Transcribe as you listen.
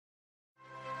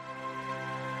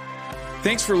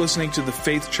Thanks for listening to the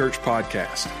Faith Church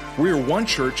podcast. We are one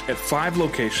church at 5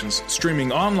 locations,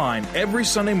 streaming online every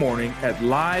Sunday morning at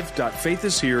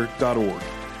live.faithishere.org.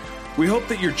 We hope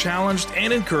that you're challenged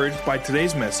and encouraged by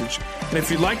today's message, and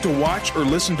if you'd like to watch or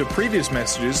listen to previous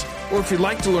messages, or if you'd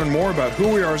like to learn more about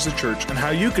who we are as a church and how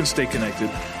you can stay connected,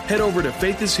 head over to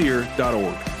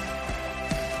faithishere.org.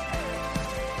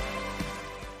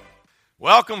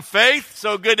 Welcome, Faith.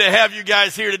 So good to have you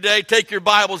guys here today. Take your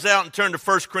Bibles out and turn to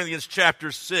 1 Corinthians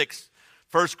chapter 6.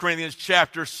 1 Corinthians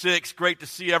chapter 6. Great to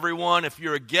see everyone. If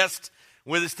you're a guest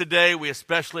with us today, we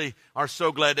especially are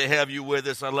so glad to have you with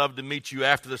us. I'd love to meet you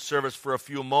after the service for a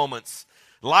few moments.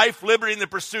 Life, liberty, and the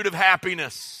pursuit of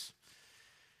happiness.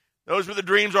 Those were the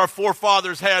dreams our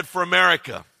forefathers had for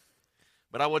America.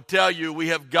 But I would tell you, we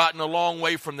have gotten a long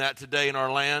way from that today in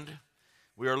our land.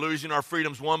 We are losing our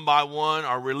freedoms one by one.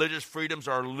 Our religious freedoms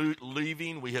are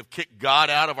leaving. We have kicked God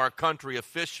out of our country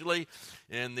officially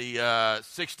in the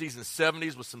 60s and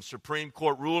 70s with some Supreme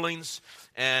Court rulings.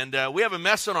 And we have a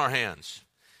mess on our hands.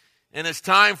 And it's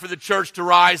time for the church to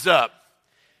rise up.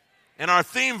 And our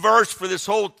theme verse for this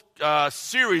whole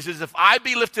series is, if I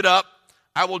be lifted up,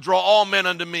 I will draw all men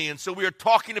unto me. And so we are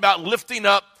talking about lifting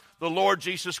up the Lord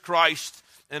Jesus Christ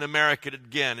in America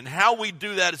again, and how we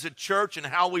do that as a church, and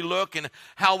how we look and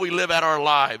how we live out our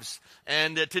lives.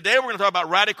 And today we're going to talk about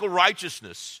radical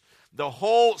righteousness. The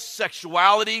whole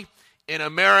sexuality in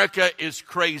America is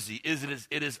crazy.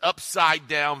 It is upside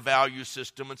down value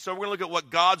system. And so we're going to look at what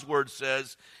God's Word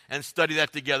says and study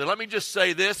that together. Let me just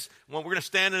say this. We're going to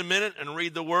stand in a minute and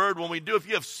read the Word. When we do, if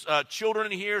you have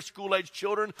children in here, school-age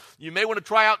children, you may want to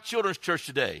try out Children's Church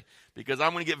today, because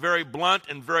I'm going to get very blunt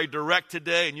and very direct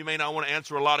today, and you may not want to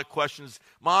answer a lot of questions.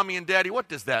 Mommy and Daddy, what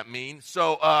does that mean?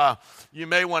 So you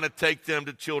may want to take them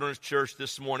to Children's Church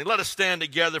this morning. Let us stand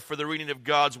together for the reading of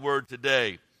God's Word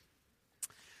today.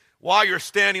 While you're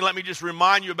standing, let me just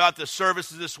remind you about the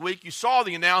services this week. You saw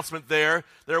the announcement there.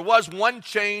 There was one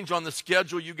change on the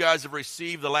schedule you guys have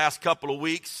received the last couple of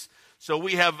weeks. So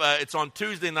we have, it's on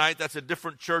Tuesday night. That's a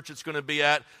different church it's going to be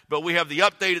at. But we have the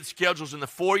updated schedules in the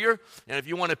foyer. And if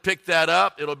you want to pick that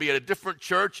up, it'll be at a different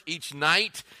church each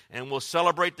night. And we'll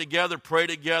celebrate together, pray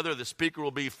together. The speaker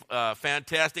will be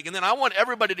fantastic. And then I want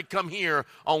everybody to come here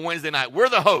on Wednesday night. We're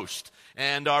the host.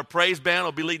 And our praise band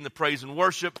will be leading the praise and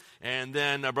worship. And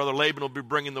then Brother Laban will be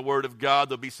bringing the Word of God.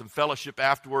 There'll be some fellowship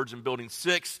afterwards in Building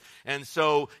 6. And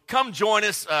so come join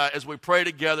us as we pray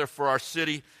together for our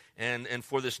city and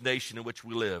for this nation in which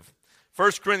we live.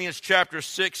 1 Corinthians chapter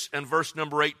 6 and verse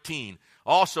number 18.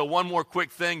 Also, one more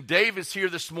quick thing. Dave is here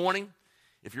this morning.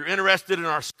 If you're interested in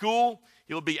our school,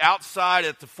 he'll be outside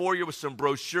at the foyer with some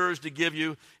brochures to give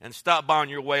you, and stop by on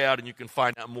your way out and you can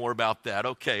find out more about that.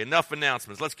 Okay, enough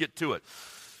announcements. Let's get to it.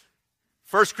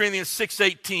 1 Corinthians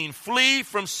 6:18. Flee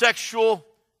from sexual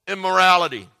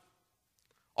immorality.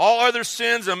 All other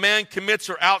sins a man commits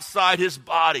are outside his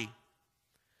body.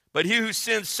 But he who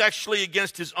sins sexually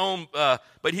sins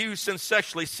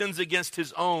against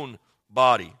his own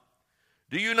body.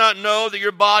 Do you not know that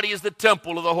your body is the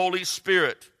temple of the Holy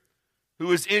Spirit, who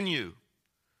is in you,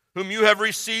 whom you have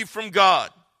received from God?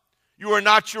 You are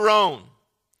not your own.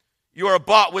 You are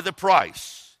bought with a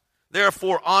price.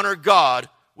 Therefore, honor God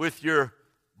with your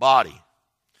body.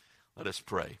 Let us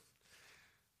pray.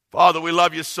 Father, we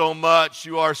love you so much.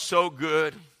 You are so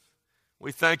good.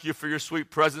 We thank you for your sweet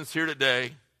presence here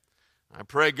today. I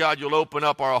pray, God, you'll open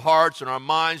up our hearts and our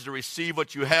minds to receive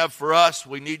what you have for us.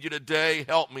 We need you today.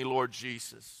 Help me, Lord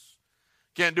Jesus.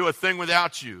 Can't do a thing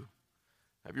without you.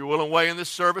 Have your will and way in this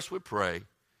service, we pray.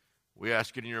 We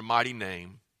ask it in your mighty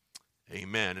name.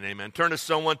 Amen and amen. Turn to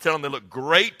someone, tell them they look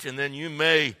great, and then you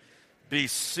may be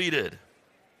seated.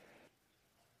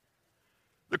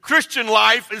 The Christian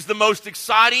life is the most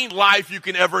exciting life you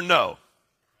can ever know.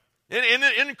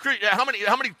 How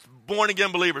many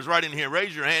born-again believers right in here?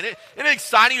 Raise your hand. Isn't it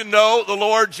exciting to know the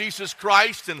Lord Jesus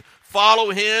Christ and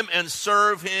follow Him and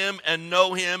serve Him and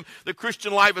know Him? The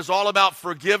Christian life is all about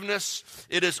forgiveness.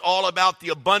 It is all about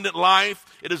the abundant life.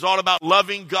 It is all about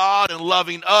loving God and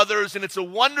loving others. And it's a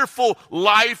wonderful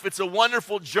life. It's a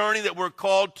wonderful journey that we're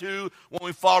called to when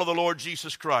we follow the Lord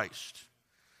Jesus Christ.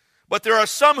 But there are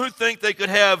some who think they could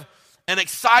have an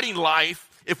exciting life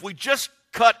if we just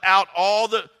cut out all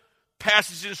the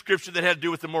passages in Scripture that had to do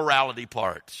with the morality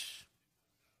part,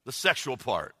 the sexual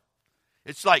part.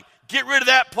 It's like, get rid of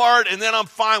that part and then I'm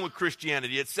fine with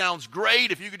Christianity. It sounds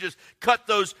great if you could just cut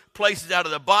those places out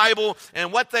of the Bible.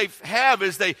 And what they have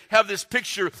is they have this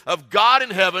picture of God in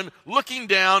heaven looking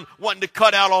down, wanting to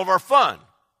cut out all of our fun.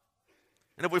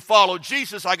 And if we follow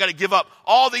Jesus, I got to give up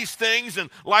all these things, and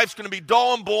life's going to be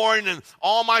dull and boring, and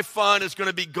all my fun is going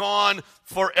to be gone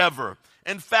forever.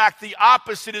 In fact, the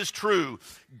opposite is true.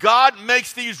 God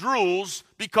makes these rules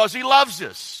because he loves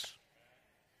us.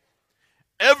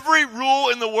 Every rule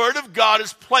in the Word of God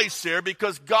is placed there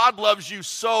because God loves you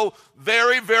so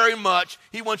very, very much.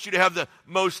 He wants you to have the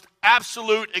most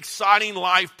absolute, exciting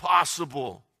life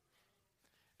possible.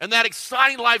 And that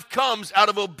exciting life comes out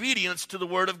of obedience to the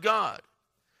Word of God.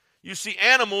 You see,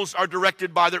 animals are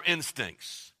directed by their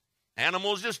instincts.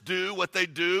 Animals just do what they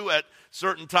do at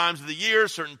certain times of the year,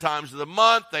 certain times of the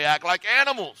month. They act like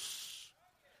animals.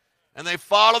 And they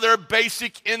follow their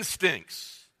basic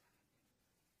instincts.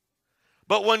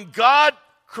 But when God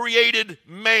created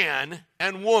man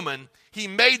and woman, he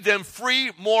made them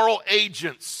free moral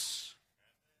agents.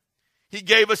 He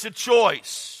gave us a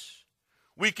choice.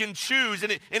 We can choose,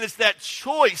 and it's that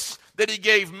choice that he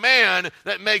gave man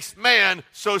that makes man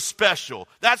so special.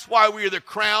 That's why we are the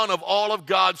crown of all of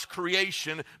God's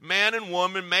creation. Man and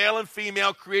woman, male and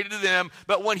female, created them.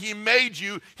 But when he made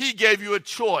you, he gave you a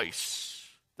choice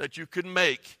that you could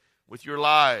make with your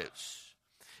lives.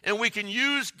 And we can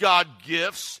use God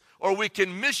gifts or we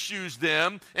can misuse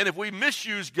them. And if we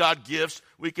misuse God gifts,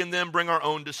 we can then bring our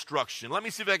own destruction. Let me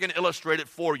see if I can illustrate it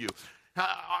for you.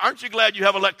 Aren't you glad you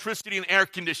have electricity and air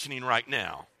conditioning right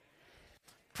now?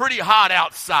 Pretty hot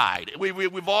outside.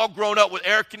 We've all grown up with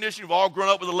air conditioning. We've all grown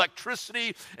up with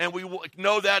electricity. And we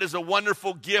know that is a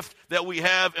wonderful gift that we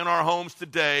have in our homes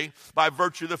today by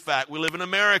virtue of the fact we live in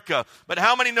America. But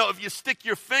how many know if you stick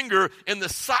your finger in the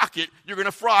socket, you're going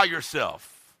to fry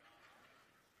yourself?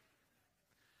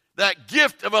 That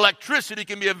gift of electricity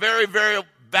can be a very, very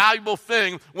valuable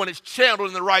thing when it's channeled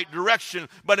in the right direction,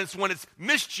 but it's when it's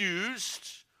misused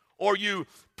or you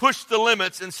push the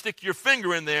limits and stick your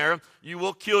finger in there, you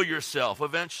will kill yourself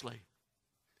eventually.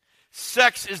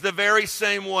 Sex is the very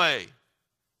same way.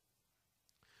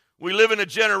 We live in a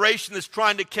generation that's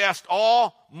trying to cast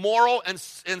all moral and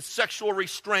sexual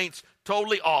restraints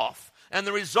totally off. And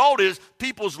the result is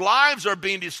people's lives are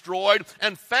being destroyed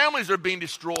and families are being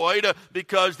destroyed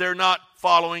because they're not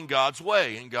following God's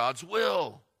way and God's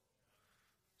will.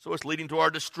 So it's leading to our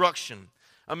destruction.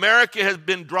 America has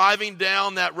been driving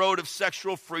down that road of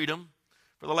sexual freedom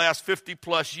for the last 50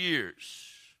 plus years.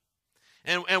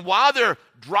 And while they're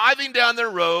driving down their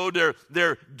road,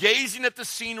 they're gazing at the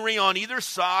scenery on either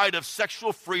side of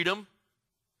sexual freedom.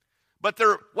 But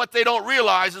what they don't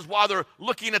realize is while they're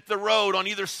looking at the road on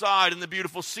either side and the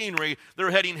beautiful scenery, they're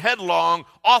heading headlong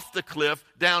off the cliff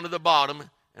down to the bottom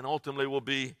and ultimately will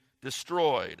be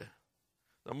destroyed.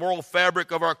 The moral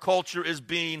fabric of our culture is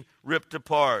being ripped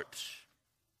apart.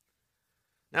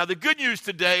 Now, the good news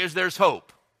today is there's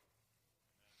hope.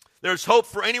 There's hope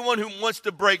for anyone who wants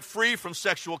to break free from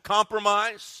sexual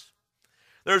compromise.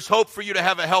 There's hope for you to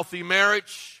have a healthy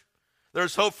marriage.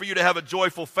 There's hope for you to have a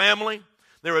joyful family.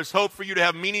 There is hope for you to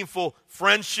have meaningful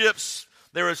friendships.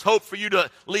 There is hope for you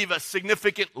to leave a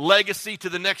significant legacy to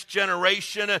the next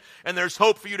generation. And there's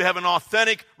hope for you to have an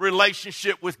authentic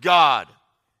relationship with God.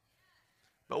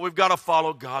 But we've got to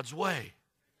follow God's way.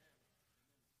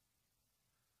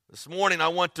 This morning I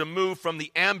want to move from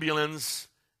the ambulance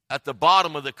at the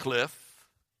bottom of the cliff,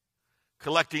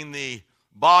 collecting the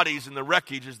bodies and the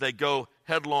wreckage as they go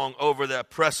headlong over that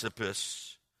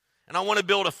precipice. And I want to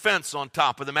build a fence on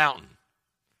top of the mountain.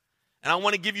 And I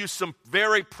want to give you some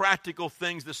very practical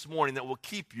things this morning that will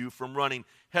keep you from running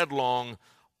headlong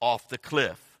off the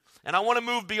cliff. And I want to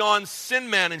move beyond sin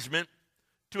management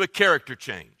to a character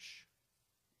change.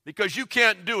 Because you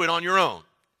can't do it on your own.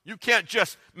 You can't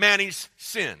just manage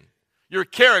sin. Your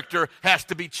character has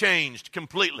to be changed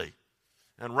completely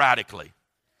and radically.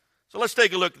 So let's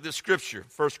take a look at this scripture,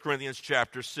 1 Corinthians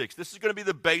chapter 6. This is going to be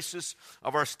the basis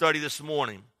of our study this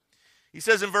morning. He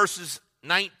says in verses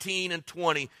 19 and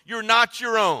 20, you're not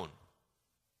your own.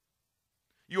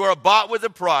 You are bought with a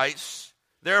price.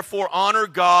 Therefore, honor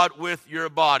God with your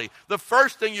body. The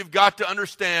first thing you've got to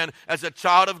understand as a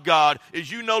child of God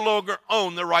is you no longer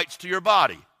own the rights to your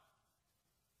body.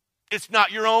 It's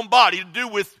not your own body to do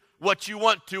with what you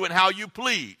want to and how you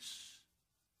please.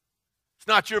 It's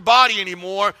not your body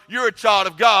anymore. You're a child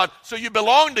of God, so you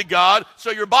belong to God,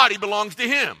 so your body belongs to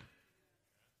Him.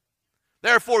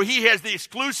 Therefore, He has the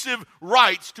exclusive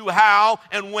rights to how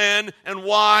and when and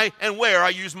why and where I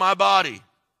use my body.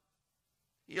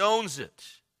 He owns it.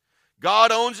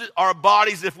 God owns it, our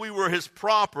bodies if we were His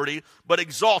property, but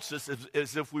exalts us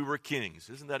as if we were kings.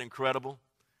 Isn't that incredible?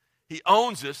 He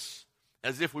owns us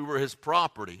as if we were His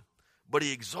property, but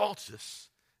He exalts us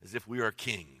as if we are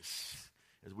kings,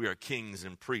 as we are kings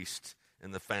and priests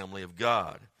in the family of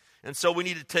God. And so we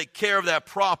need to take care of that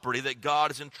property that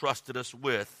God has entrusted us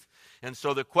with. And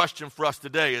so the question for us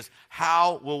today is,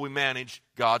 how will we manage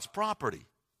God's property?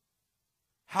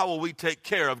 how will we take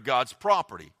care of God's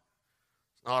property?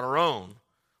 It's not our own.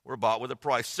 We're bought with a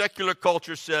price. Secular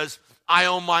culture says, I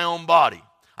own my own body.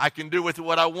 I can do with it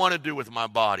what I want to do with my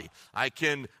body. I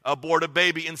can abort a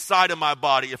baby inside of my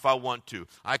body if I want to.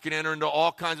 I can enter into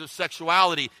all kinds of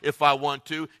sexuality if I want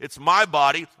to. It's my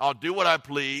body. I'll do what I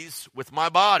please with my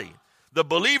body. The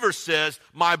believer says,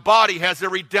 my body has a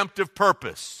redemptive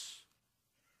purpose,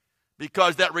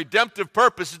 because that redemptive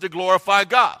purpose is to glorify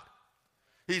God.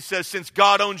 He says, since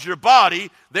God owns your body,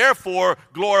 therefore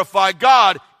glorify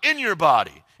God in your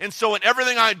body. And so in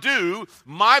everything I do,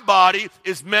 my body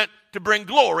is meant to bring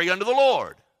glory unto the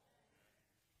Lord.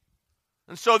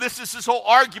 And so this is this whole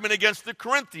argument against the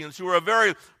Corinthians, who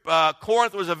are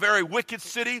Corinth was a very wicked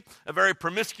city, a very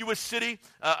promiscuous city,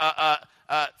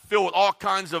 filled with all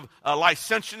kinds of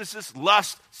licentiousness,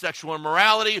 lust, sexual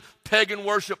immorality, pagan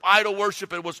worship, idol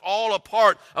worship. It was all a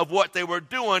part of what they were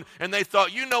doing. And they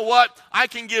thought, you know what? I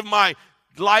can give my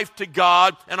life to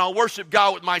God, and I'll worship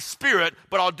God with my spirit,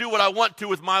 but I'll do what I want to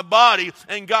with my body.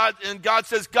 And God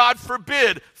says, God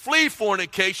forbid, flee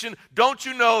fornication. Don't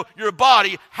you know your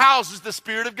body houses the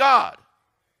Spirit of God?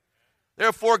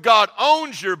 Therefore, God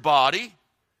owns your body.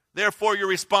 Therefore, you're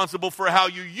responsible for how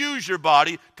you use your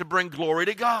body to bring glory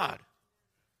to God.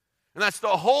 And that's the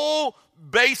whole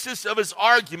basis of his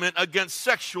argument against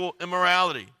sexual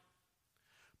immorality.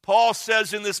 Paul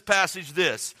says in this passage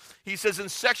this. He says, in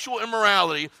sexual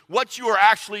immorality, what you are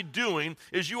actually doing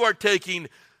is you are taking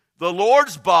the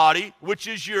Lord's body, which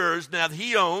is yours. Now,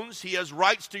 he owns, he has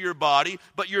rights to your body,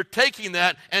 but you're taking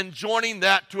that and joining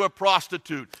that to a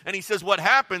prostitute. And he says what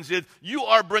happens is you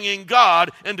are bringing God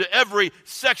into every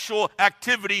sexual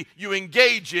activity you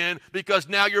engage in, because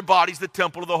now your body's the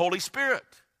temple of the Holy Spirit.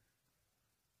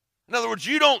 In other words,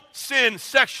 you don't sin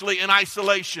sexually in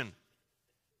isolation.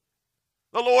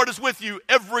 The Lord is with you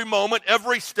every moment,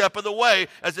 every step of the way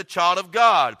as a child of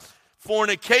God.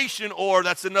 Fornication, or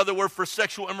that's another word for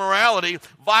sexual immorality,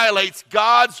 violates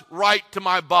God's right to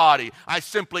my body. I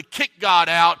simply kick God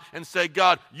out and say,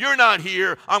 God, you're not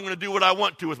here. I'm going to do what I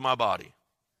want to with my body.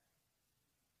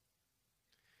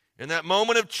 In that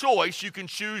moment of choice, you can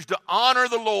choose to honor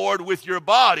the Lord with your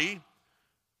body,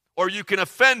 or you can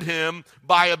offend him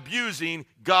by abusing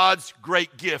God's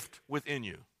great gift within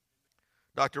you.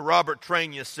 Dr. Robert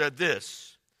Trania said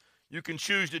this: you can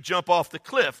choose to jump off the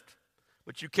cliff,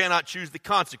 but you cannot choose the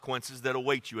consequences that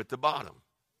await you at the bottom.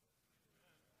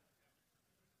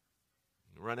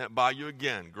 Run that by you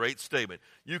again. Great statement.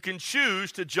 You can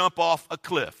choose to jump off a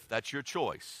cliff. That's your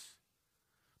choice.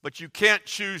 But you can't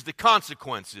choose the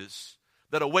consequences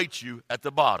that await you at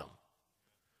the bottom.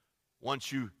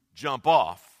 Once you jump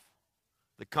off,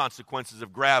 the consequences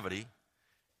of gravity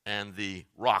and the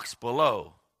rocks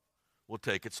below will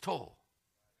take its toll.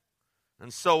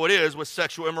 And so it is with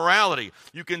sexual immorality.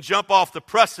 You can jump off the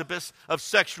precipice of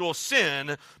sexual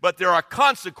sin, but there are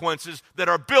consequences that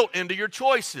are built into your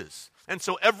choices. And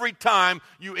so every time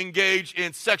you engage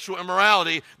in sexual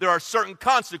immorality, there are certain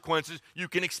consequences you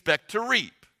can expect to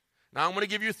reap. Now, I'm going to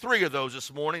give you 3 of those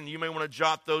this morning. You may want to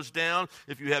jot those down.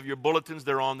 If you have your bulletins,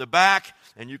 they're on the back,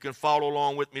 and you can follow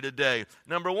along with me today.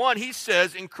 Number 1, he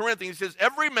says in Corinthians, he says,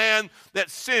 every man that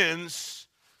sins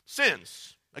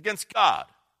against God.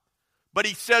 But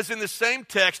he says in the same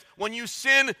text, when you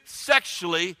sin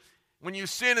sexually, when you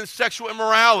sin in sexual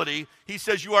immorality, he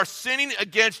says you are sinning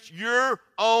against your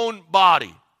own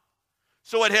body.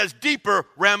 So it has deeper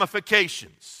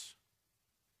ramifications,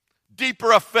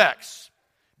 deeper effects,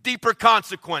 deeper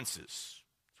consequences.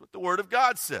 That's what the Word of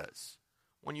God says.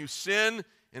 When you sin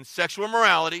in sexual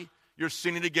immorality, you're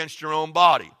sinning against your own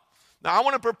body. Now, I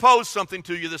want to propose something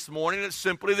to you this morning. It's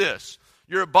simply this.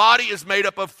 Your body is made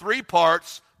up of 3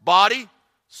 parts: body,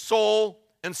 soul,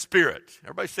 and spirit.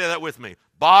 Everybody say that with me.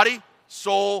 Body,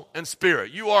 soul, and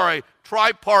spirit. You are a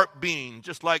tripart being,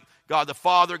 just like God the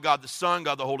Father, God the Son,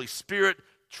 God the Holy Spirit,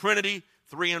 Trinity,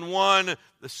 3 in 1.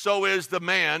 So is the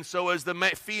man, so is the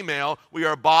female. We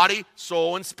are body,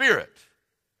 soul, and spirit.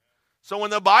 So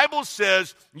when the Bible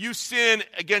says you sin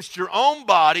against your own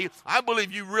body, I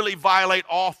believe you really violate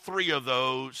all 3 of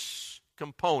those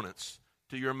components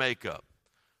to your makeup.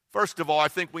 First of all, I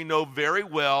think we know very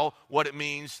well what it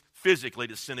means physically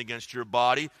to sin against your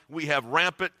body. We have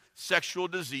rampant sexual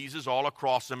diseases all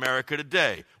across America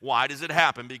today. Why does it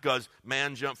happen? Because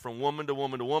man jumps from woman to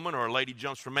woman to woman, or a lady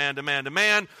jumps from man to man to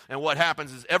man, and what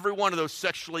happens is every one of those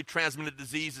sexually transmitted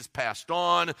diseases is passed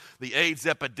on. The AIDS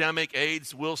epidemic,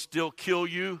 AIDS will still kill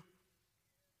you.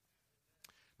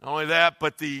 Not only that,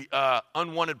 but the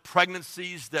unwanted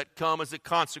pregnancies that come as a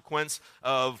consequence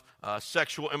of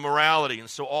sexual immorality. And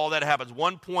so all that happens.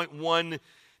 1.1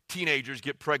 teenagers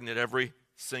get pregnant every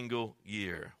single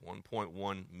year.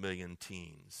 1.1 million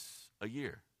teens a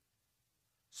year.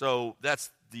 So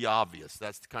that's the obvious.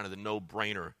 That's kind of the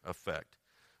no-brainer effect.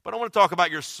 But I want to talk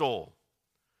about your soul.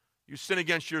 You sin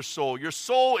against your soul. Your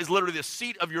soul is literally the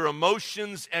seat of your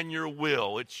emotions and your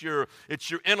will. It's your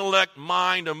intellect,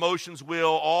 mind, emotions, will,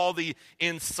 all the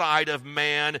inside of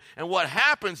man. And what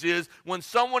happens is when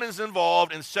someone is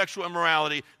involved in sexual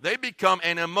immorality, they become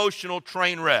an emotional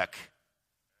train wreck.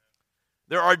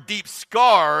 There are deep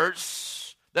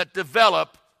scars that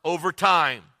develop over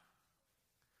time.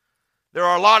 There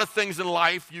are a lot of things in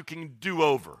life you can do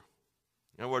over.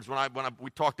 In other words, we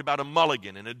talked about a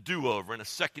mulligan and a do-over and a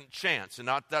second chance, and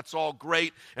that's all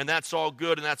great, and that's all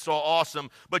good, and that's all awesome,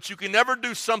 but you can never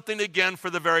do something again for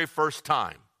the very first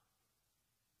time.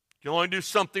 You can only do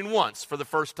something once for the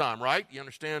first time, right? You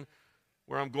understand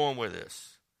where I'm going with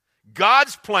this?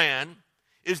 God's plan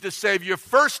is to save you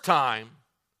first time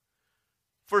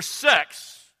for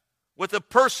sex with a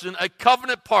person, a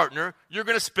covenant partner, you're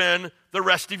going to spend the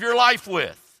rest of your life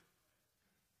with.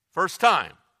 First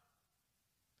time.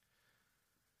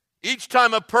 Each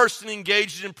time a person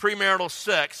engages in premarital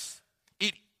sex,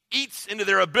 it eats into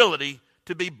their ability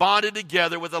to be bonded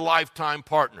together with a lifetime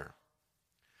partner.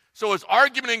 So his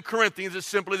argument in Corinthians is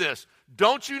simply this.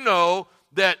 Don't you know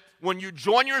that when you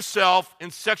join yourself in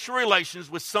sexual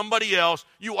relations with somebody else,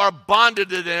 you are bonded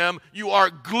to them, you are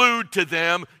glued to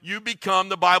them, you become,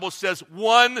 the Bible says,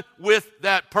 one with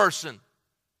that person.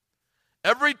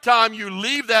 Every time you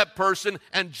leave that person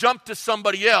and jump to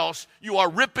somebody else, you are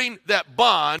ripping that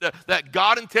bond that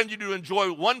God intended you to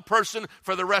enjoy one person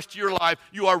for the rest of your life.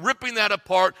 You are ripping that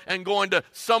apart and going to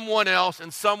someone else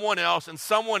and someone else and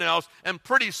someone else, and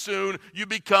pretty soon you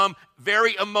become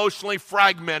very emotionally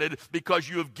fragmented because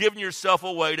you have given yourself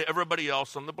away to everybody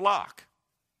else on the block.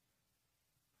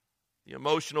 The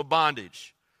emotional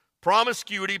bondage.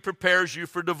 Promiscuity prepares you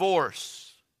for divorce.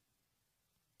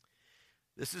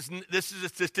 This is a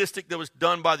statistic that was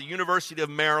done by the University of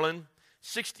Maryland.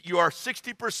 You are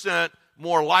 60%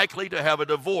 more likely to have a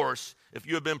divorce if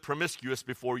you have been promiscuous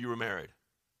before you were married.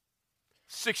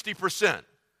 60%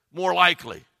 more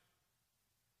likely.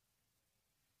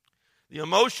 The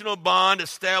emotional bond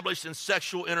established in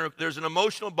there's an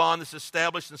emotional bond that's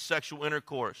established in sexual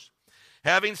intercourse.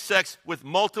 Having sex with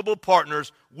multiple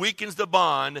partners weakens the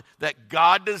bond that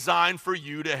God designed for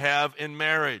you to have in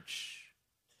marriage.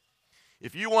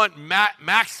 If you want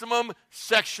maximum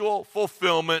sexual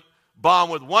fulfillment,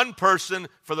 bond with one person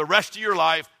for the rest of your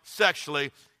life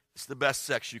sexually. It's the best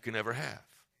sex you can ever have.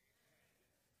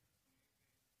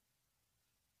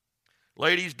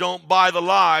 Ladies, don't buy the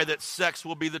lie that sex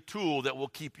will be the tool that will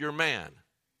keep your man.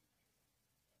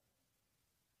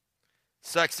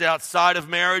 Sex outside of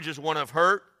marriage is one of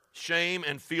hurt, shame,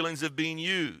 and feelings of being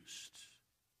used.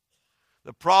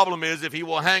 The problem is if he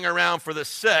will hang around for the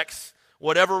sex,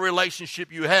 whatever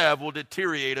relationship you have will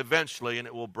deteriorate eventually and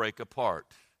it will break apart.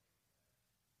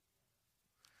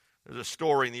 There's a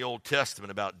story in the Old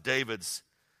Testament about David's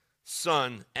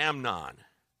son Amnon.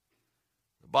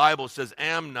 The Bible says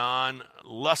Amnon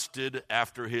lusted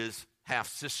after his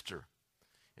half-sister.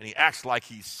 And he acts like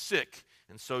he's sick.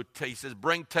 And so he says,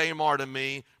 bring Tamar to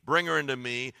me, bring her into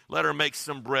me, let her make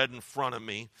some bread in front of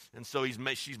me. And so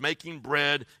she's making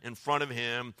bread in front of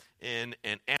him, and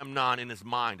Amnon in his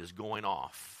mind is going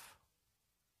off.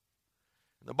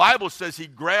 The Bible says he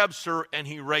grabs her and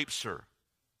he rapes her.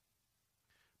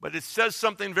 But it says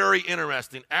something very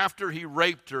interesting. After he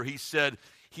raped her, he said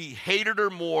he hated her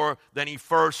more than he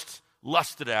first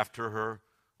lusted after her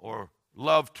or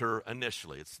loved her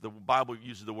initially. The Bible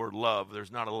uses the word love.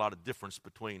 There's not a lot of difference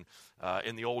between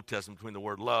in the Old Testament between the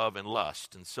word love and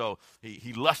lust. And so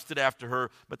he lusted after her,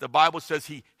 but the Bible says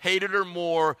he hated her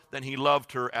more than he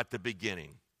loved her at the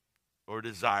beginning or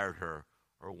desired her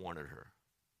or wanted her.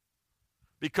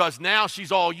 Because now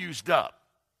she's all used up.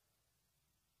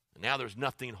 And now there's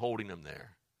nothing holding him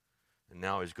there. And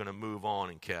now he's going to move on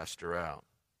and cast her out.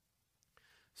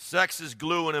 Sex is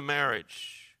glue in a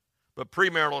marriage. But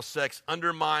premarital sex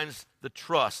undermines the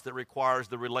trust that requires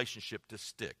the relationship to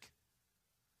stick.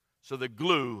 So the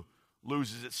glue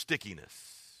loses its stickiness.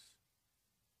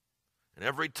 And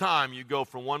every time you go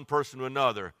from one person to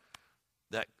another,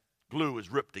 that glue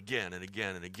is ripped again and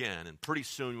again and again. And pretty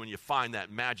soon when you find that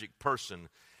magic person,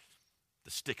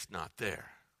 the stick's not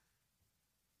there.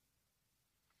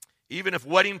 Even if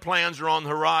wedding plans are on the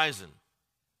horizon,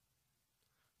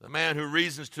 the man who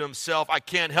reasons to himself, I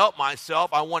can't help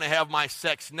myself, I want to have my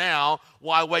sex now.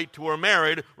 Why wait till we're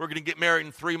married? We're going to get married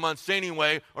in 3 months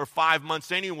anyway, or 5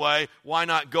 months anyway. Why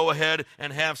not go ahead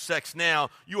and have sex now?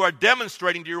 You are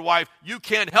demonstrating to your wife you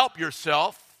can't help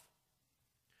yourself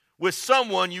with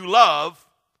someone you love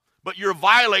but you're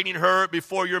violating her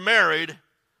before you're married,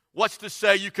 what's to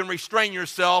say you can restrain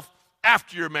yourself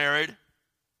after you're married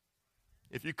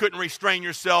if you couldn't restrain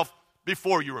yourself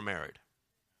before you were married?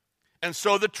 And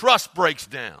so the trust breaks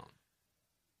down.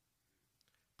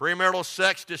 Premarital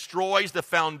sex destroys the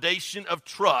foundation of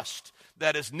trust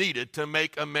that is needed to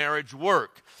make a marriage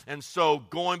work. And so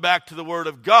going back to the Word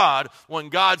of God, when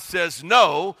God says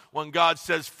no, when God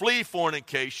says flee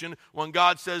fornication, when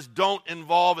God says don't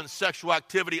involve in sexual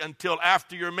activity until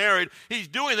after you're married, He's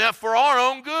doing that for our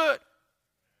own good.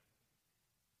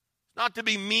 It's not to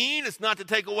be mean. It's not to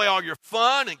take away all your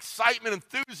fun, excitement,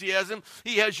 enthusiasm.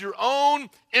 He has your own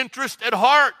interest at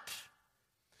heart.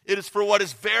 It is for what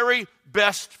is very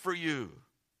best for you.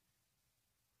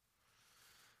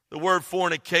 The word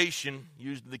fornication,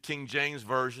 used in the King James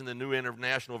Version, the New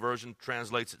International Version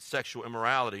translates it sexual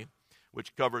immorality,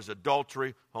 which covers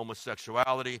adultery,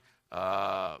 homosexuality,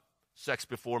 sex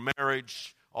before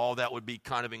marriage. All that would be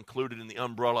kind of included in the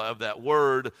umbrella of that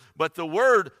word. But the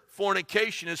word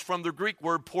fornication is from the Greek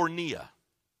word porneia.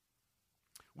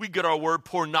 We get our word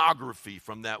pornography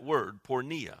from that word,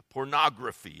 porneia,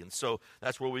 pornography. And so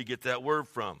that's where we get that word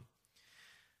from.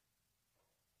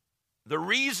 The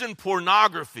reason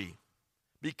pornography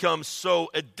becomes so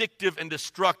addictive and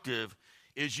destructive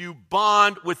is you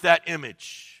bond with that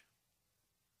image.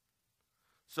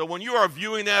 So when you are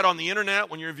viewing that on the internet,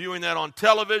 when you're viewing that on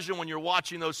television, when you're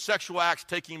watching those sexual acts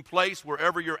taking place,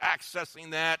 wherever you're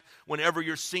accessing that, whenever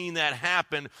you're seeing that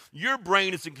happen, your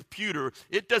brain is a computer.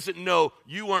 It doesn't know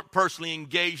you weren't personally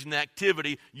engaged in the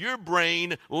activity. Your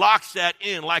brain locks that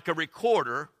in like a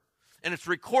recorder, and it's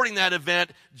recording that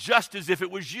event just as if it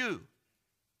was you.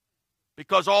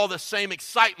 Because all the same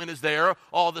excitement is there,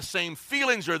 all the same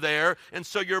feelings are there, and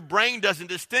so your brain doesn't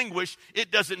distinguish, it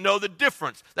doesn't know the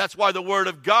difference. That's why the Word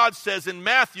of God says in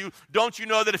Matthew, don't you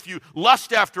know that if you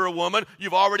lust after a woman,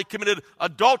 you've already committed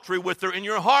adultery with her in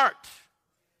your heart?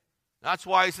 That's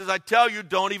why He says, I tell you,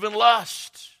 don't even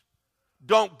lust.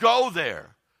 Don't go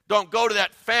there. Don't go to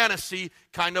that fantasy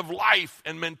kind of life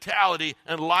and mentality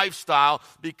and lifestyle,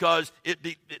 because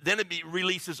then it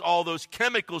releases all those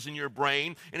chemicals in your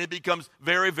brain and it becomes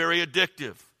very, very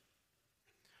addictive.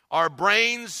 Our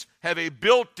brains have a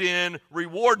built-in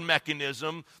reward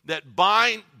mechanism that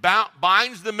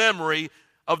binds the memory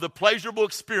of the pleasurable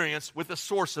experience with the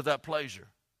source of that pleasure.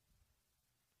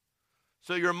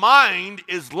 So your mind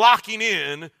is locking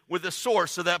in with the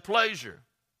source of that pleasure.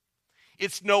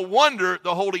 It's no wonder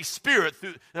the Holy Spirit,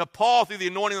 Paul, through the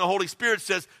anointing of the Holy Spirit,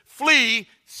 says, flee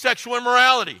sexual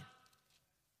immorality.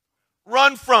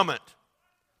 Run from it.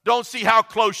 Don't see how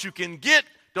close you can get.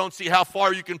 Don't see how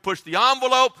far you can push the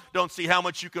envelope. Don't see how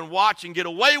much you can watch and get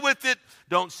away with it.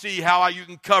 Don't see how you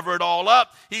can cover it all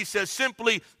up. He says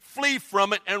simply flee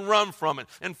from it and run from it.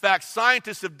 In fact,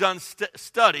 scientists have done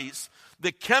studies.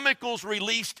 The chemicals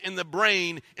released in the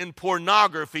brain in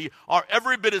pornography are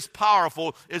every bit as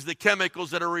powerful as the chemicals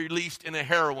that are released in a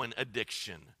heroin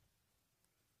addiction.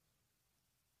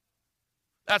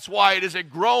 That's why it is a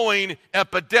growing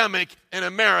epidemic in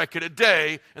America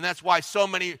today, and that's why so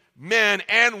many men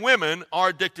and women are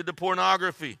addicted to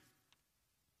pornography.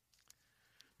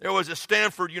 There was a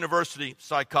Stanford University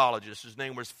psychologist. His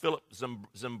name was Philip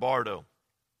Zimbardo.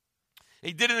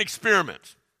 He did an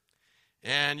experiment.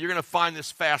 And you're going to find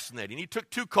this fascinating. He took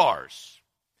two cars,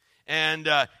 and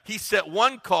he set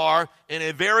one car in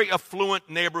a very affluent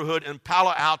neighborhood in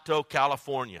Palo Alto,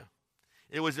 California.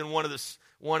 It was in one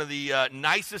of the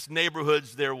nicest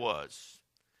neighborhoods there was.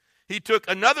 He took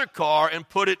another car and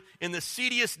put it in the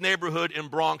seediest neighborhood in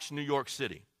Bronx, New York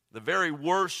City, the very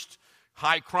worst,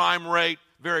 high crime rate,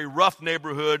 very rough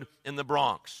neighborhood in the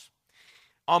Bronx.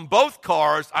 On both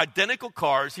cars, identical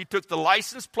cars, he took the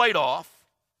license plate off.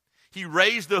 He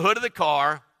raised the hood of the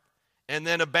car and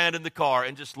then abandoned the car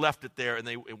and just left it there, and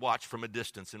they watched from a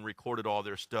distance and recorded all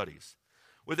their studies.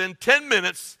 Within 10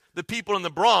 minutes, the people in the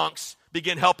Bronx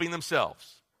began helping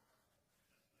themselves.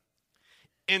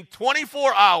 In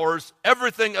 24 hours,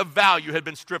 everything of value had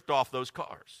been stripped off those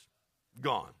cars.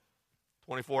 Gone.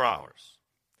 24 hours.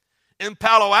 In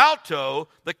Palo Alto,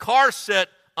 the car sat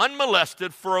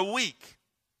unmolested for a week.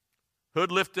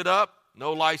 Hood lifted up,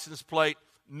 no license plate.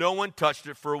 No one touched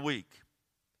it for a week.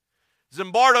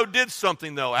 Zimbardo did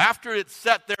something, though. After it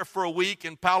sat there for a week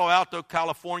in Palo Alto,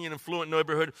 California, an affluent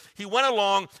neighborhood, he went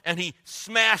along and he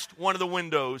smashed one of the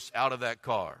windows out of that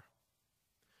car.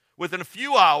 Within a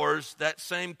few hours, that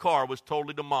same car was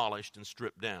totally demolished and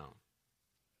stripped down.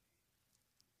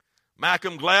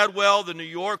 Malcolm Gladwell, the New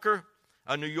Yorker,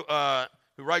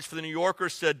 who writes for the New Yorker,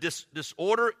 said,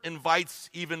 disorder invites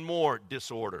even more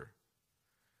disorder.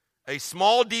 A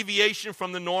small deviation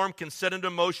from the norm can set into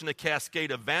motion a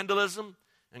cascade of vandalism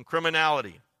and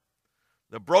criminality.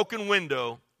 The broken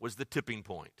window was the tipping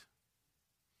point.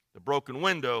 The broken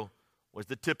window was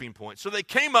the tipping point. So they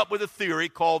came up with a theory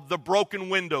called the broken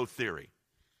window theory.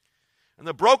 And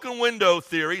the broken window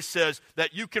theory says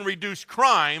that you can reduce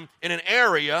crime in an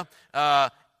area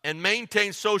and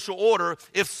maintain social order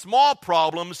if small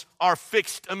problems are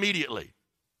fixed immediately.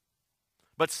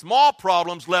 But small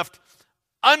problems left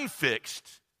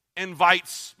unfixed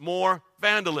invites more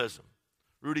vandalism.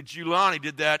 Rudy Giuliani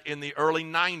did that in the early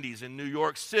 90s in New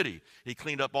York City. He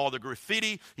cleaned up all the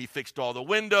graffiti. He fixed all the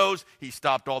windows. He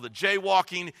stopped all the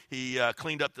jaywalking. He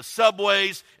cleaned up the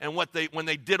subways. And when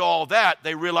they did all that,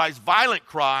 they realized violent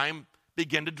crime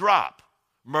began to drop.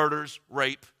 Murders,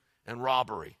 rape, and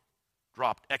robbery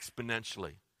dropped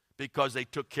exponentially because they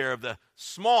took care of the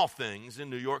small things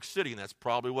in New York City. And that's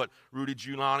probably what Rudy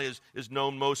Giuliani is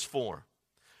known most for.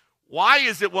 Why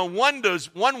is it when one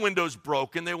window's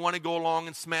broken, they want to go along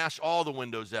and smash all the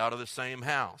windows out of the same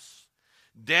house?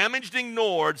 Damaged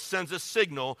ignored sends a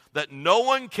signal that no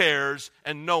one cares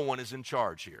and no one is in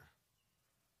charge here.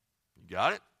 You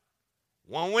got it?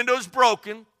 One window's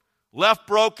broken, left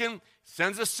broken,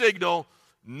 sends a signal,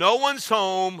 no one's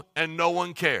home and no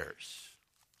one cares.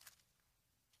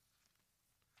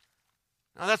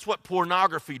 Now that's what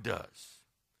pornography does.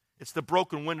 It's the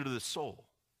broken window to the soul.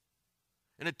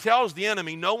 And it tells the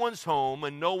enemy no one's home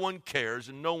and no one cares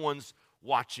and no one's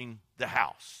watching the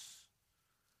house.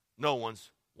 No one's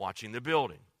watching the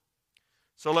building.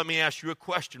 So let me ask you a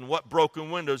question. What broken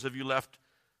windows have you left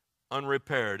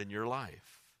unrepaired in your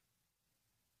life?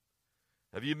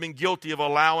 Have you been guilty of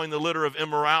allowing the litter of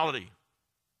immorality,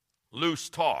 loose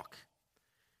talk,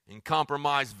 and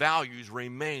compromised values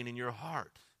remain in your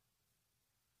heart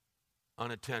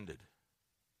unattended?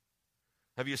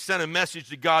 Have you sent a message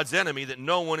to God's enemy that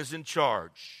no one is in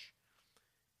charge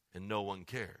and no one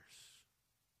cares?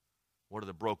 What are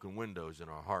the broken windows in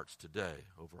our hearts today,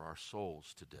 over our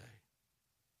souls today?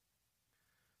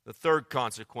 The third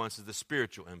consequence is the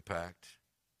spiritual impact.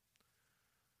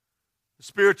 The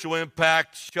spiritual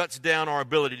impact shuts down our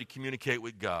ability to communicate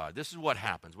with God. This is what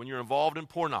happens when you're involved in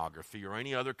pornography or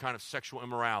any other kind of sexual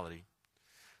immorality.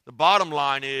 The bottom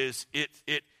line is it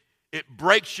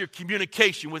breaks your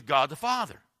communication with God the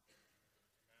Father.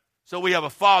 So we have a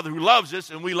Father who loves us,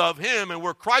 and we love Him, and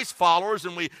we're Christ followers,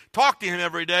 and we talk to Him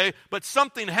every day, but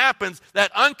something happens,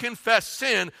 that unconfessed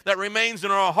sin that remains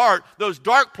in our heart, those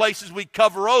dark places we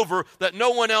cover over that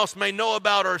no one else may know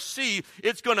about or see,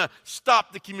 it's going to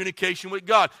stop the communication with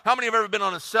God. How many have ever been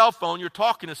on a cell phone, you're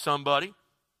talking to somebody,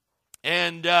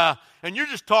 and you're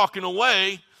just talking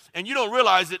away, and you don't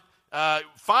realize it.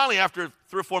 Finally, after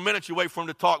 3 or 4 minutes, you wait for them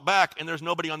to talk back, and there's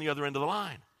nobody on the other end of the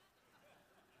line.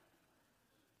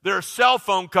 Their cell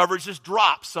phone coverage just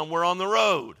dropped somewhere on the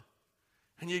road.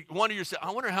 And you wonder yourself,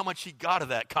 I wonder how much he got of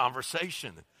that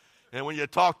conversation. And when you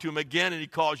talk to him again and he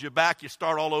calls you back, you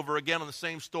start all over again on the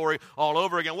same story all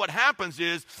over again. What happens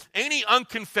is any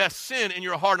unconfessed sin in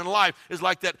your heart and life is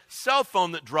like that cell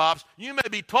phone that drops. You may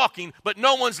be talking, but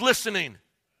no one's listening.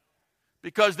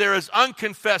 Because there is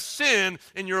unconfessed sin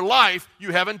in your life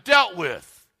you haven't dealt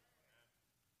with.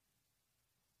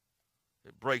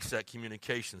 It breaks that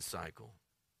communication cycle.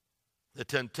 The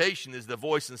temptation is the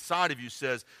voice inside of you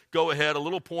says, go ahead, a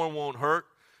little porn won't hurt,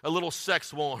 a little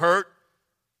sex won't hurt,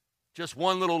 just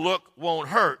one little look won't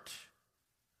hurt.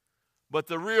 But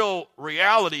the real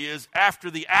reality is after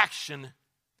the action,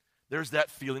 there's that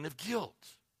feeling of guilt.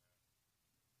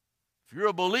 If you're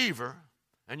a believer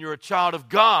and you're a child of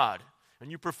God, and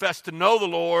you profess to know the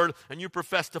Lord, and you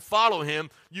profess to follow Him,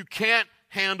 you can't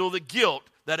handle the guilt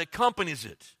that accompanies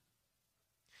it.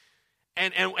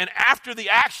 And after the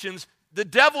actions, the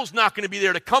devil's not going to be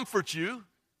there to comfort you.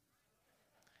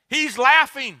 He's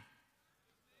laughing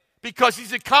because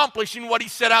he's accomplishing what he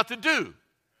set out to do.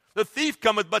 The thief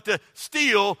cometh but to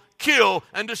steal, kill,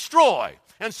 and destroy.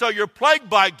 And so you're plagued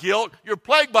by guilt, you're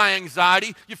plagued by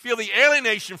anxiety, you feel the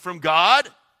alienation from God,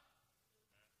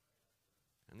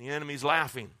 and the enemy's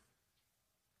laughing.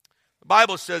 The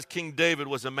Bible says King David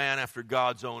was a man after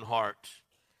God's own heart.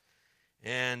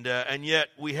 And yet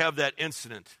we have that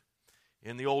incident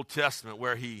in the Old Testament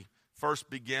where he first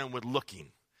began with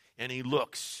looking. And he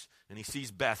looks, and he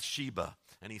sees Bathsheba,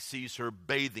 and he sees her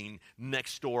bathing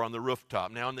next door on the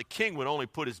rooftop. Now, and the king would only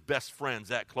put his best friends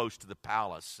that close to the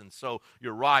palace. And so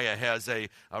Uriah has a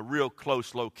real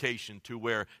close location to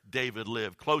where David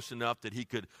lived, close enough that he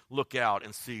could look out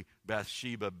and see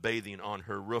Bathsheba bathing on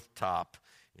her rooftop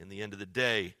in the end of the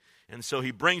day. And so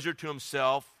he brings her to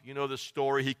himself. You know the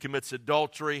story. He commits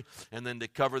adultery, and then to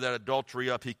cover that adultery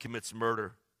up, he commits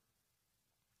murder.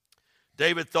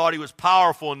 David thought he was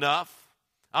powerful enough.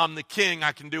 I'm the king,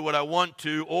 I can do what I want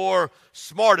to, or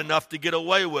smart enough to get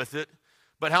away with it.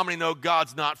 But how many know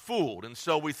God's not fooled? And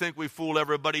so we think we fool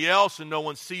everybody else and no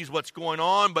one sees what's going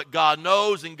on, but God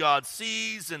knows and God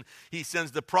sees, and he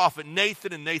sends the prophet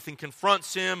Nathan, and Nathan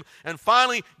confronts him. And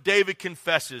finally, David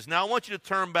confesses. Now I want you to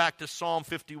turn back to Psalm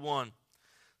 51.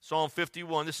 Psalm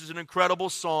 51. This is an incredible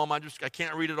psalm. I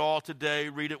can't read it all today.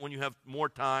 Read it when you have more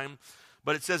time.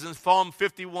 But it says in Psalm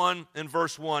 51 and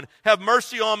verse 1, "Have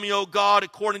mercy on me, O God,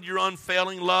 according to your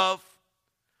unfailing love.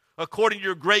 According to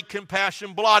your great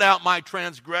compassion, blot out my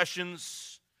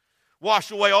transgressions.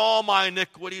 Wash away all my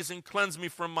iniquities and cleanse me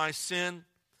from my sin.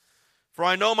 For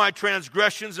I know my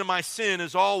transgressions and my sin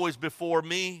is always before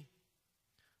me.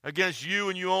 Against you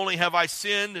and you only have I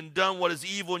sinned and done what is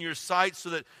evil in your sight,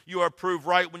 so that you are proved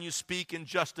right when you speak and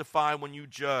justified when you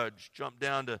judge." Jump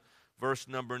down to verse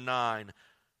number 9.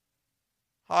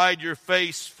 "Hide your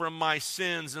face from my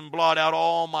sins and blot out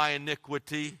all my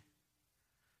iniquity.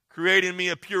 Create in me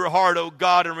a pure heart, O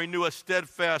God, and renew a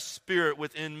steadfast spirit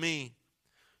within me.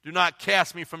 Do not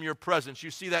cast me from your presence." You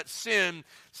see, that sin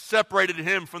separated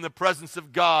him from the presence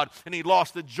of God, and he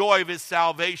lost the joy of his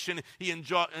salvation. He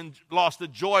lost the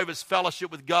joy of his fellowship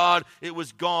with God. It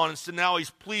was gone. And so now he's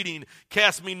pleading,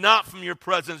 "Cast me not from your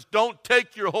presence. Don't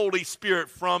take your Holy Spirit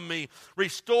from me.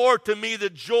 Restore to me the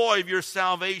joy of your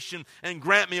salvation, and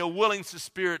grant me a willing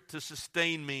spirit to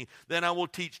sustain me. Then I will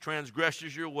teach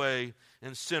transgressors your way,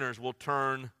 and sinners will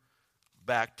turn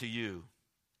back to you."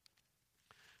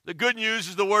 The good news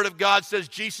is the Word of God says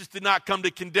Jesus did not come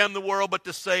to condemn the world, but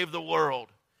to save the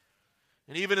world.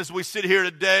 And even as we sit here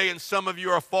today and some of you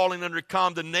are falling under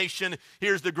condemnation,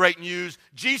 here's the great news.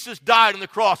 Jesus died on the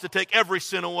cross to take every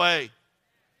sin away.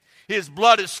 His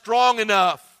blood is strong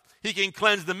enough. He can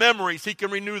cleanse the memories. He can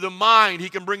renew the mind.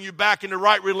 He can bring you back into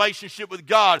right relationship with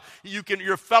God.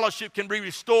 Your fellowship can be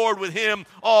restored with Him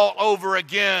all over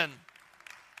again.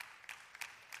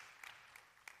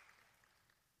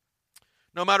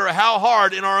 No matter how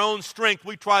hard in our own strength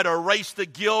we try to erase the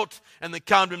guilt and the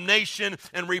condemnation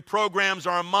and reprograms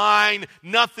our mind,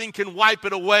 nothing can wipe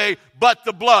it away but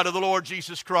the blood of the Lord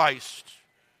Jesus Christ.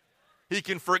 He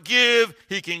can forgive,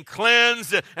 He can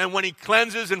cleanse, and when He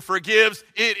cleanses and forgives,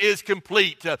 it is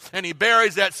complete. And He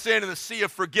buries that sin in the sea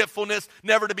of forgetfulness,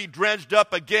 never to be dredged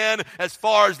up again. As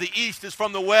far as the east is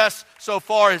from the west, so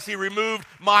far as He removed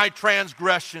my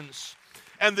transgressions.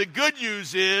 And the good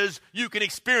news is you can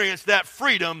experience that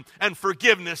freedom and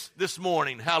forgiveness this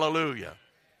morning. Hallelujah.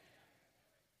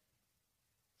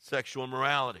 Sexual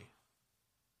immorality.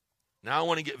 Now I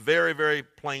want to get very, very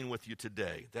plain with you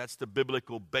today. That's the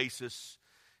biblical basis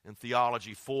and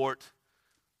theology for it.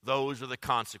 Those are the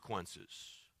consequences.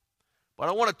 But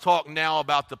I want to talk now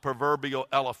about the proverbial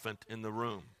elephant in the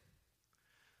room.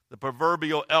 The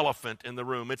proverbial elephant in the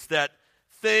room. It's that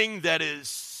thing that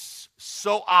is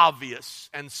so obvious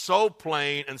and so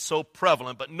plain and so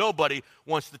prevalent, but nobody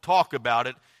wants to talk about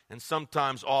it, and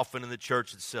sometimes often in the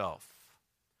church itself.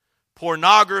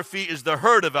 Pornography is the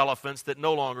herd of elephants that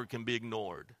no longer can be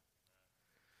ignored.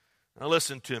 Now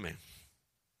listen to me.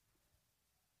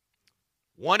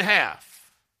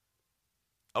 1/2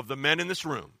 of the men in this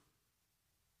room,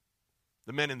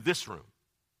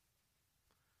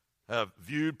 have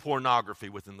viewed pornography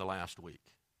within the last week.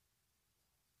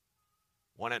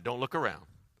 Don't look around.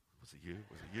 Was it you?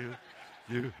 Was it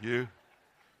you? You?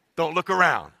 Don't look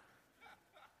around.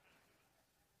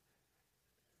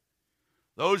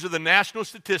 Those are the national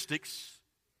statistics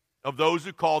of those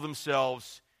who call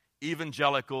themselves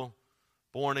evangelical,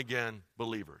 born-again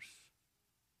believers.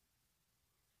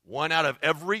 1 out of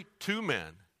every 2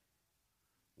 men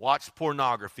watch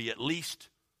pornography at least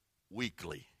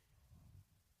weekly.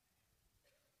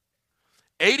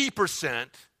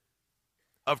 80%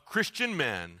 of Christian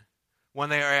men, when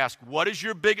they are asked, what is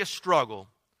your biggest struggle?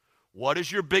 What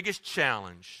is your biggest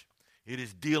challenge? It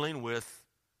is dealing with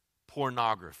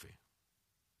pornography.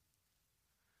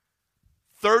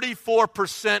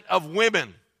 34% of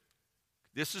women,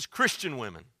 this is Christian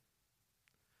women,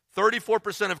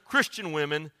 34% of Christian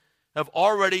women have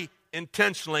already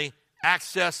intentionally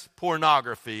accessed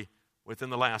pornography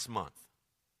within the last month.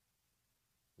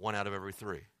 1 out of every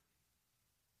 3.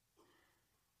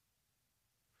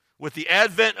 With the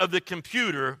advent of the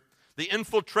computer, the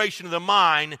infiltration of the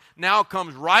mind now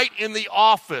comes right in the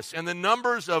office, and the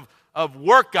numbers of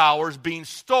work hours being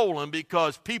stolen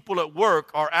because people at work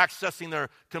are accessing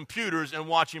their computers and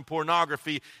watching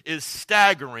pornography is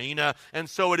staggering. And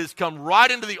so it has come right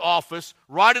into the office,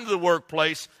 right into the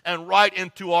workplace, and right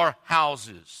into our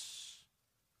houses.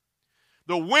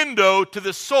 The window to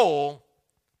the soul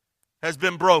has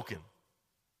been broken.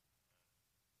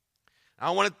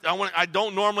 I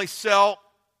don't normally sell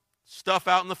stuff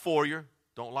out in the foyer.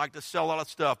 Don't like to sell a lot of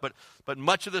stuff, but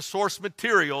much of the source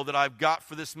material that I've got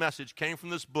for this message came from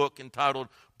this book entitled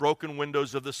Broken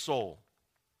Windows of the Soul.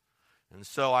 And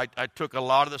so I took a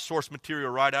lot of the source material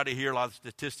right out of here, a lot of the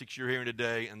statistics you're hearing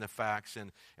today and the facts,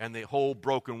 and the whole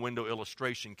broken window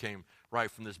illustration came right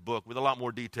from this book with a lot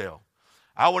more detail.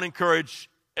 I would encourage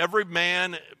every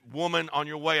man, woman on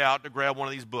your way out to grab one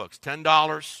of these books,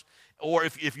 $10. Or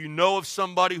if you know of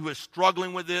somebody who is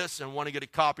struggling with this and want to get a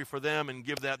copy for them and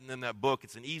give them that book,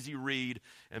 it's an easy read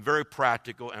and very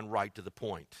practical and right to the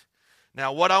point.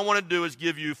 Now, what I want to do is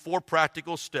give you 4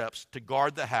 practical steps to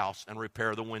guard the house and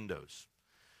repair the windows.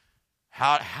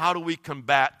 How do we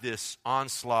combat this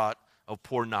onslaught of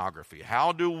pornography?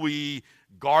 How do we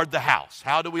guard the house?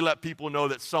 How do we let people know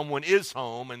that someone is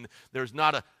home and there's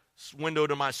not a window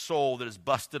to my soul that is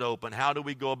busted open? How do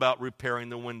we go about repairing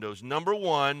the windows? Number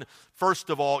 1, first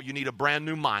of all, you need a brand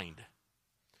new mind.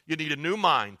 You need a new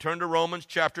mind. Turn to Romans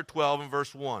chapter 12 and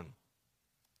verse 1.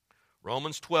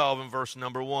 Romans 12 and verse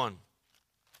number 1.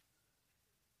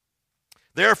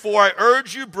 Therefore, I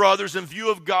urge you, brothers, in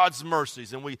view of God's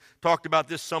mercies, and we talked about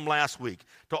this some last week,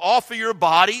 to offer your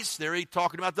bodies, there he's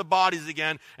talking about the bodies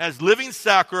again, as living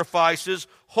sacrifices,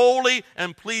 holy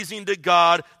and pleasing to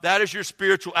God. That is your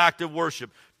spiritual act of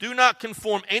worship. Do not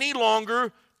conform any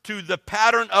longer to the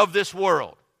pattern of this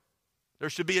world. There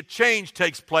should be a change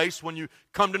takes place when you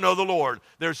come to know the Lord.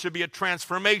 There should be a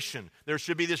transformation. There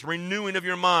should be this renewing of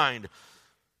your mind.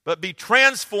 But be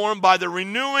transformed by the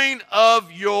renewing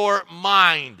of your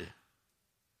mind.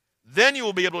 Then you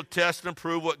will be able to test and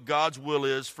prove what God's will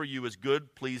is for you, as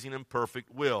good, pleasing, and perfect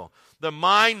will. The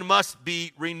mind must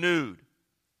be renewed.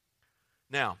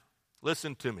 Now,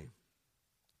 listen to me.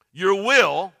 Your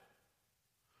will,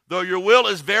 though your will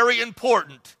is very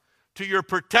important to your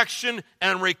protection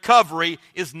and recovery,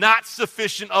 is not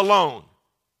sufficient alone.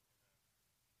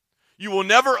 You will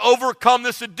never overcome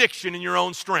this addiction in your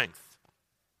own strength.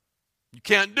 You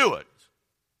can't do it.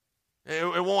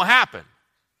 It won't happen.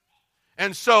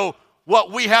 And so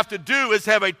what we have to do is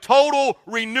have a total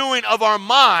renewing of our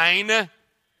mind,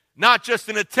 not just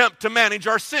an attempt to manage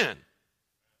our sin.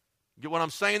 Get what I'm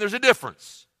saying? There's a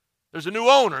difference. There's a new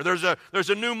owner. There's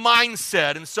a new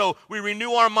mindset. And so we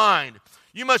renew our mind.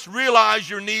 You must realize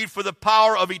your need for the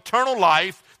power of eternal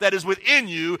life that is within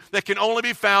you that can only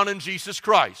be found in Jesus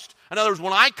Christ. In other words,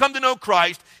 when I come to know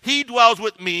Christ, He dwells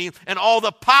with me, and all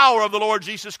the power of the Lord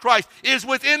Jesus Christ is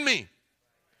within me.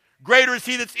 Greater is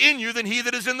He that's in you than he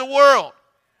that is in the world.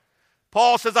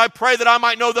 Paul says, I pray that I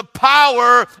might know the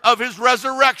power of His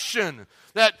resurrection,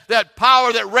 that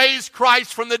power that raised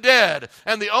Christ from the dead.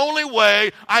 And the only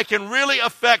way I can really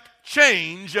affect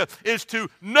change is to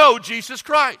know Jesus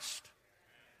Christ,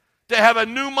 to have a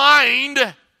new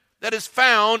mind that is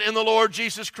found in the Lord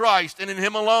Jesus Christ and in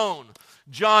Him alone.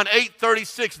 John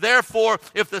 8:36, therefore,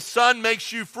 if the Son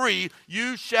makes you free,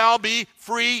 you shall be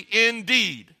free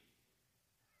indeed.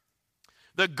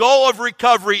 The goal of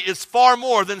recovery is far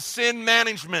more than sin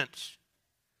management.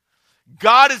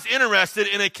 God is interested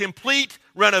in a complete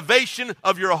renovation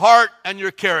of your heart and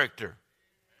your character.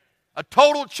 A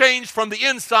total change from the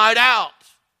inside out.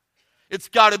 It's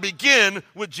got to begin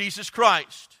with Jesus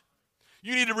Christ.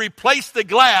 You need to replace the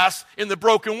glass in the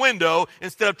broken window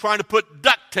instead of trying to put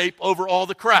duct tape over all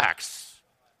the cracks.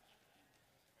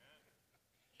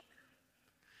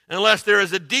 Unless there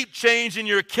is a deep change in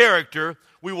your character,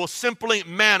 we will simply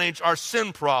manage our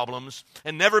sin problems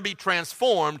and never be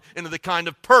transformed into the kind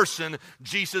of person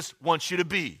Jesus wants you to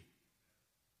be.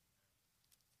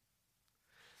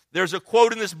 There's a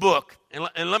quote in this book,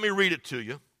 and let me read it to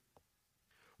you.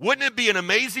 Wouldn't it be an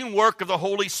amazing work of the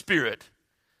Holy Spirit,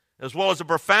 as well as a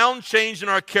profound change in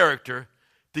our character,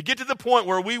 to get to the point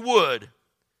where we would,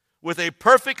 with a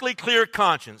perfectly clear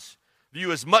conscience,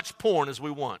 view as much porn as we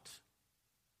want?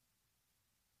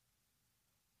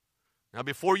 Now,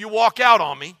 before you walk out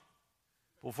on me,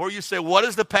 before you say, what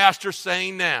is the pastor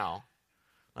saying now?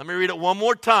 Let me read it one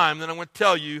more time, then I'm going to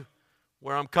tell you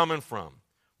where I'm coming from.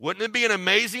 Wouldn't it be an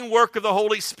amazing work of the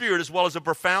Holy Spirit, as well as a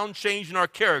profound change in our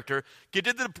character, to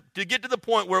get to the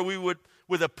point where we would,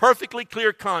 with a perfectly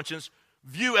clear conscience,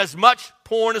 view as much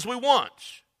porn as we want?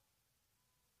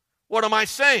 What am I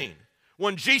saying?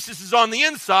 When Jesus is on the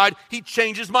inside, He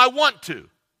changes my want to.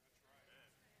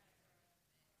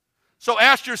 So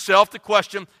ask yourself the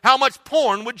question, how much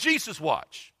porn would Jesus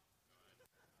watch?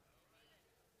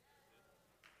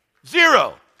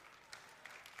 0.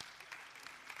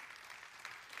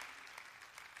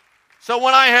 So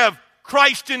when I have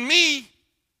Christ in me,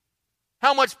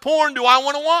 how much porn do I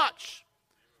want to watch?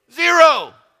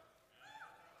 0.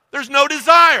 There's no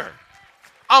desire.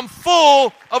 I'm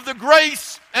full of the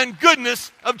grace and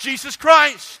goodness of Jesus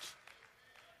Christ.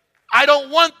 I don't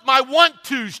want my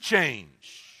want-tos change.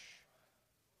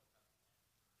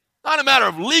 Not a matter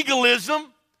of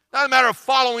legalism, not a matter of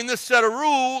following this set of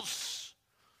rules.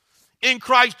 In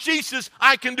Christ Jesus,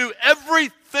 I can do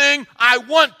everything I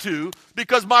want to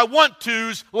because my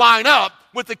want-tos line up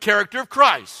with the character of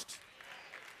Christ.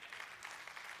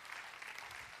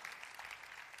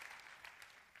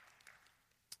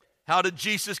 How did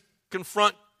Jesus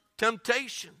confront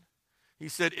temptation? He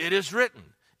said, "It is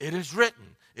written, it is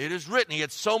written, it is written." He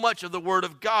had so much of the Word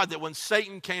of God that when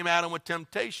Satan came at him with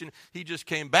temptation, he just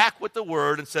came back with the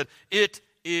Word and said, "It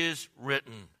is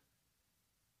written."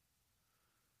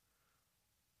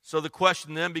 So the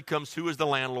question then becomes, who is the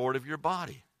landlord of your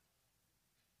body?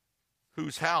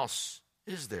 Whose house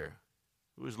is there?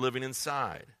 Who is living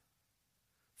inside?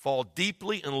 Fall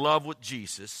deeply in love with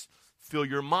Jesus. Fill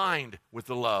your mind with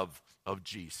the love of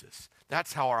Jesus.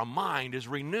 That's how our mind is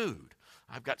renewed.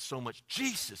 I've got so much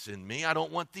Jesus in me, I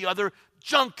don't want the other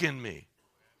junk in me.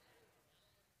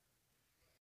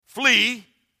 Flee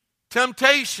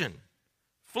temptation.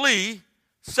 Flee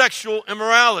sexual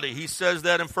immorality. He says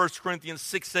that in 1 Corinthians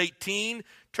 6:18.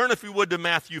 Turn, if you would, to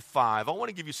Matthew 5. I want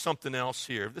to give you something else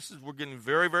here. We're getting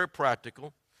very, very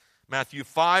practical. Matthew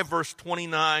 5, verse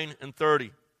 29 and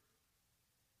 30.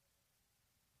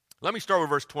 Let me start with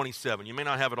verse 27. You may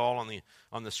not have it all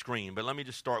on the screen, but let me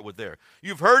just start with there.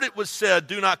 "You've heard it was said,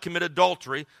 'Do not commit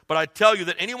adultery,' but I tell you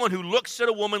that anyone who looks at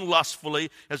a woman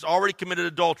lustfully has already committed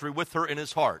adultery with her in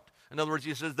his heart." In other words,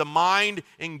 he says the mind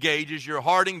engages, your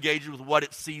heart engages with what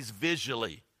it sees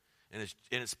visually. And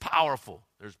it's powerful.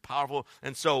 There's powerful.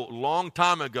 And so, long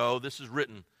time ago, this is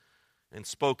written and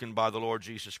spoken by the Lord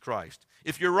Jesus Christ.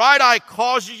 "If your right eye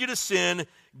causes you to sin,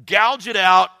 gouge it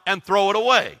out and throw it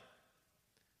away.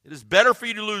 It is better for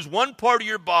you to lose one part of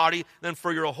your body than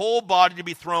for your whole body to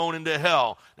be thrown into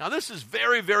hell." Now, this is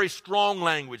very, very strong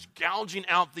language, gouging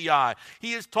out the eye.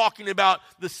 He is talking about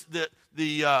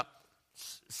the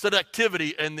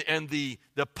seductivity and the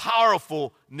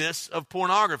powerfulness of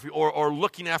pornography or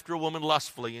looking after a woman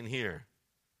lustfully in here.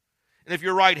 "And if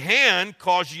your right hand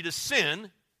causes you to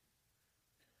sin,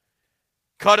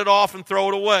 cut it off and throw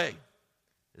it away.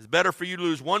 It's better for you to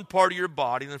lose one part of your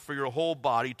body than for your whole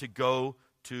body to go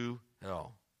to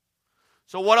hell."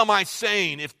 So what am I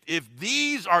saying? If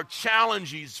these are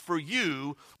challenges for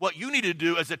you, what you need to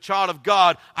do as a child of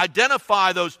God,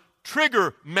 identify those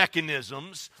trigger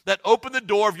mechanisms that open the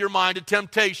door of your mind to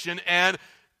temptation and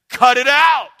cut it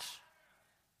out.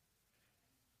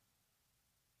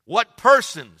 What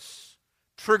persons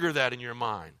trigger that in your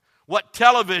mind? What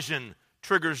television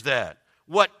triggers that?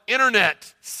 What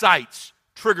internet sites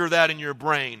trigger that in your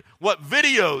brain? What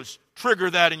videos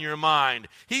trigger that in your mind?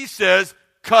 He says,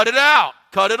 cut it out,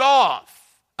 cut it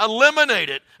off, eliminate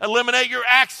it, eliminate your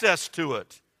access to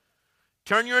it.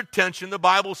 Turn your attention, the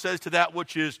Bible says, to that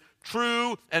which is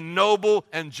true and noble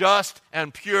and just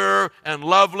and pure and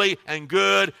lovely and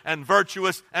good and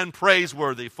virtuous and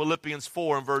praiseworthy. Philippians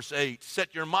 4 and verse 8.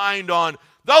 Set your mind on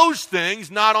those things,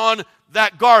 not on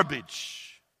that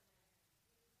garbage.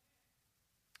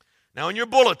 Now in your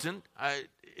bulletin,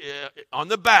 on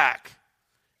the back,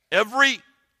 every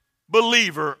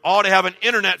believer ought to have an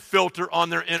internet filter on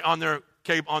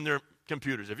their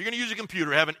computers. If you're going to use a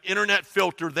computer, have an internet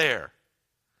filter there.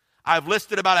 I've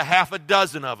listed about a half a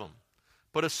dozen of them.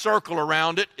 Put a circle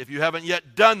around it if you haven't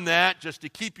yet done that, just to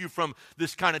keep you from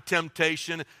this kind of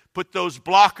temptation. Put those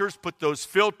blockers, put those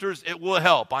filters. It will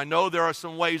help. I know there are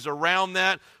some ways around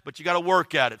that, but you got to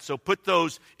work at it. So put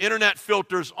those internet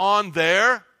filters on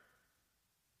there.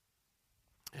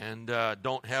 And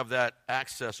don't have that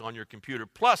access on your computer.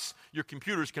 Plus, your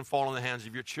computers can fall in the hands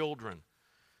of your children.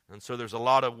 And so there's a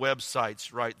lot of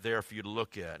websites right there for you to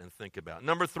look at and think about.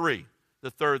 Number 3,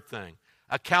 the third thing,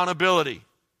 accountability.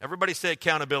 Everybody say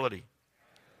accountability.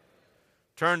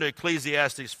 Turn to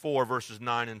Ecclesiastes 4, verses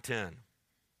 9 and 10.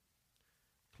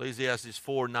 Ecclesiastes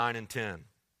 4, 9 and 10.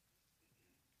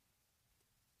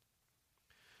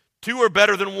 2 are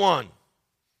better than 1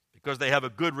 because they have a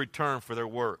good return for their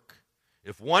work.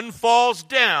 If one falls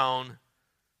down,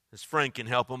 his friend can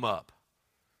help him up.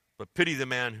 But pity the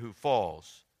man who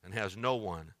falls and has no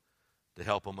one to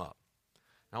help him up.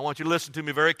 Now I want you to listen to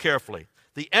me very carefully.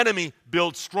 The enemy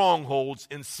builds strongholds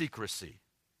in secrecy,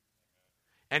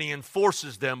 and he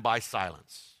enforces them by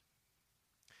silence.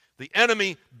 The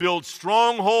enemy builds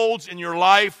strongholds in your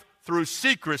life through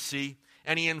secrecy,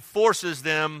 and he enforces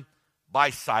them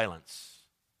by silence.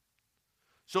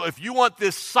 So if you want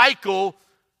this cycle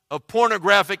of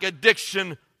pornographic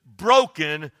addiction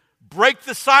broken, break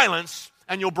the silence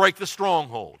and you'll break the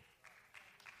stronghold.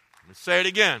 me say it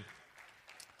again.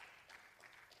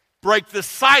 Break the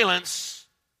silence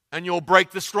and you'll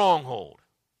break the stronghold.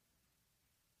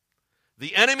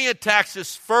 The enemy attacks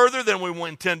us further than we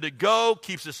intend to go,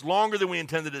 keeps us longer than we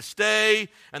intended to stay,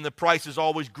 and the price is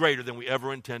always greater than we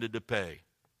ever intended to pay.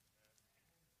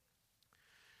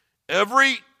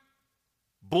 Every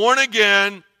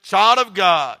born-again child of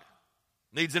God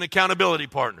needs an accountability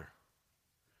partner.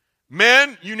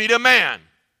 Men, you need a man.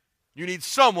 You need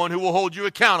someone who will hold you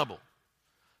accountable.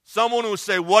 Someone who will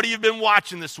say, what have you been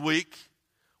watching this week?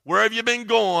 Where have you been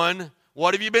going?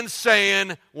 What have you been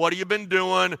saying? What have you been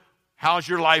doing? How's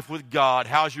your life with God?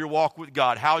 How's your walk with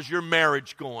God? How's your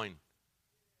marriage going?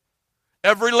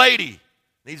 Every lady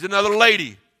needs another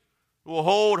lady who will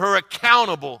hold her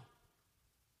accountable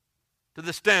to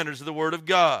the standards of the Word of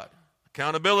God.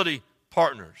 Accountability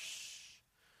partners.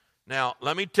 Now,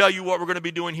 let me tell you what we're going to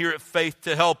be doing here at Faith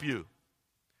to help you.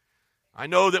 I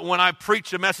know that when I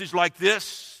preach a message like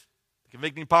this, the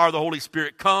convicting power of the Holy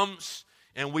Spirit comes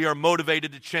and we are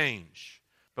motivated to change.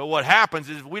 But what happens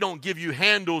is if we don't give you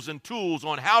handles and tools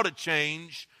on how to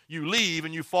change, you leave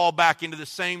and you fall back into the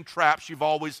same traps you've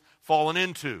always fallen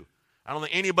into. I don't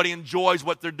think anybody enjoys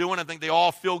what they're doing. I think they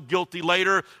all feel guilty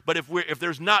later. But if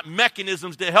there's not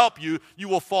mechanisms to help you, you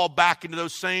will fall back into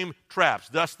those same traps.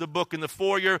 Thus the book in the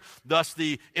foyer, thus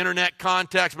the internet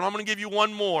contacts. But I'm going to give you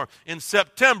one more. In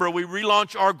September, we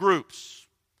relaunch our groups.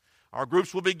 Our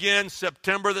groups will begin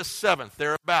September the 7th,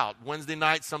 thereabout. Wednesday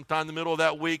night, sometime in the middle of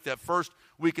that week, that first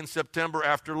week in September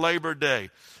after Labor Day.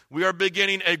 We are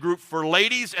beginning a group for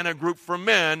ladies and a group for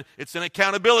men. It's an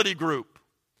accountability group.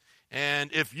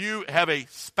 And if you have a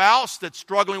spouse that's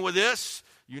struggling with this,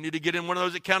 you need to get in one of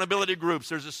those accountability groups.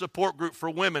 There's a support group for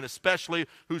women, especially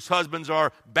whose husbands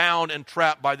are bound and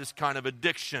trapped by this kind of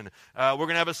addiction. We're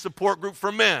going to have a support group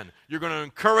for men. You're going to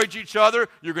encourage each other.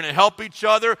 You're going to help each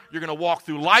other. You're going to walk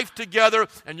through life together,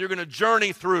 and you're going to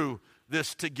journey through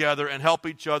this together and help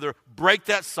each other break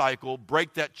that cycle,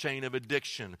 break that chain of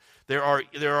addiction. There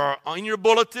are on your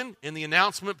bulletin, in the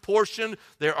announcement portion,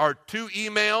 there are 2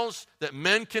 emails that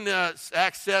men can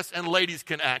access and ladies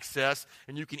can access,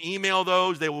 and you can email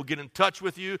those. They will get in touch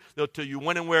with you. They'll tell you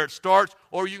when and where it starts,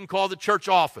 or you can call the church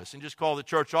office and just call the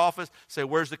church office, say,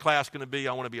 where's the class going to be?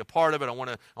 I want to be a part of it. I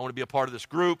want to be a part of this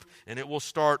group, and it will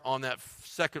start on that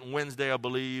second Wednesday, I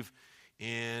believe,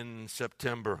 in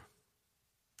September.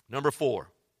 Number 4,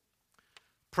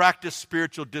 practice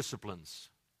spiritual disciplines.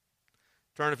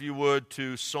 Turn, if you would,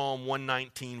 to Psalm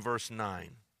 119, verse 9.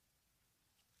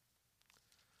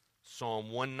 Psalm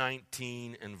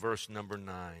 119 and verse number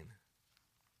 9.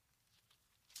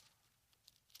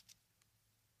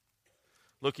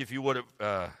 Look, if you would,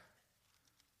 I'll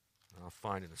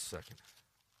find it in a second.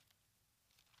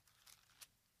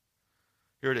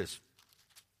 Here it is.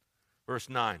 Verse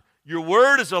 9. Your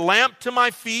word is a lamp to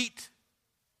my feet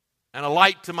and a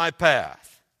light to my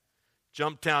path.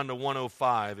 Jump down to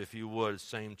 105, if you would,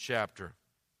 same chapter.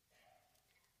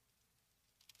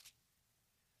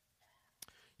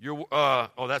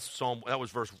 That's Psalm. That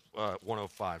was verse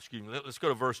 105. Excuse me. Let's go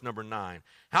to verse number 9.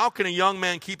 How can a young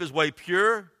man keep his way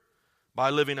pure? By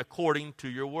living according to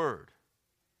your word.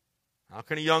 How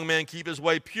can a young man keep his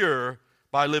way pure?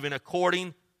 By living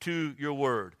according to your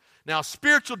word. Now,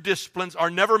 spiritual disciplines are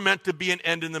never meant to be an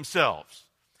end in themselves.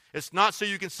 It's not so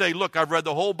you can say, look, I've read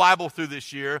the whole Bible through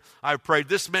this year. I've prayed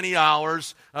this many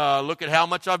hours. Look at how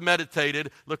much I've meditated.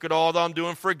 Look at all that I'm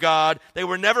doing for God. They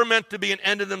were never meant to be an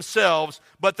end in themselves,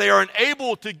 but they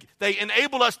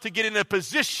enable us to get in a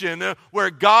position where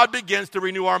God begins to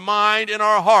renew our mind and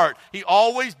our heart. He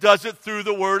always does it through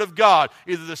the Word of God.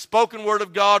 Either the spoken Word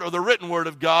of God or the written Word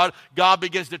of God. God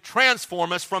begins to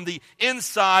transform us from the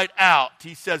inside out.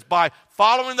 He says, by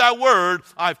following thy word,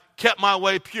 I've kept my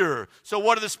way pure. So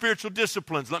what are the spiritual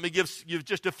disciplines? Let me give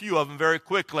just a few of them very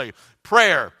quickly.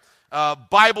 Prayer,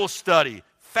 Bible study,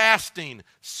 fasting,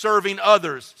 serving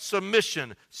others,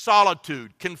 submission,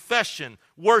 solitude, confession,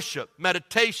 worship,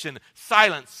 meditation,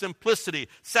 silence, simplicity,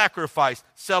 sacrifice,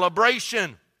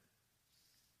 celebration.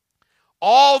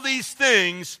 All these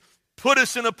things put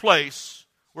us in a place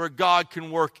where God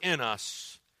can work in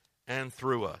us and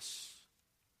through us.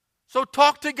 So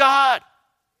talk to God.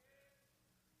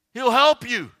 He'll help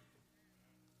you.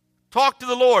 Talk to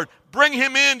the Lord. Bring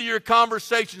Him into your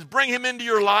conversations. Bring Him into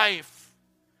your life.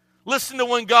 Listen to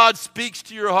when God speaks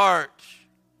to your heart.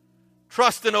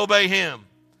 Trust and obey Him.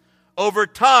 Over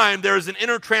time, there is an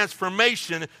inner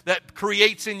transformation that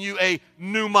creates in you a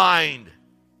new mind.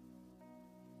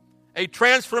 A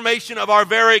transformation of our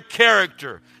very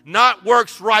character. Not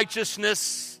works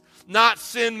righteousness, not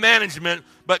sin management,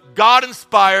 but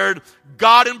God-inspired,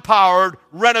 God-empowered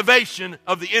renovation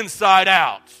of the inside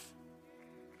out.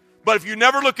 But if you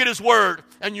never look at His Word,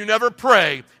 and you never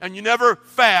pray, and you never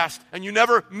fast, and you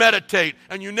never meditate,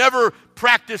 and you never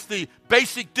practice the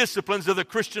basic disciplines of the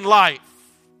Christian life,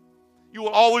 you will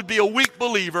always be a weak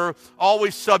believer,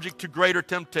 always subject to greater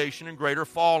temptation and greater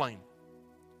falling.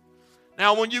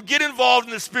 Now, when you get involved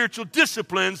in the spiritual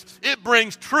disciplines, it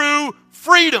brings true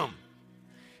freedom.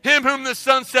 Him whom the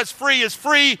Son sets free is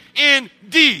free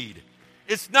indeed.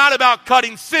 It's not about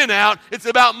cutting sin out. It's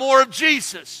about more of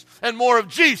Jesus. And more of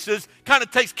Jesus kind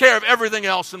of takes care of everything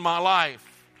else in my life.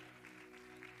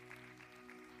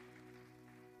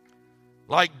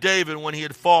 Like David when he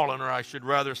had fallen, or I should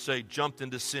rather say jumped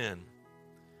into sin,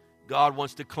 God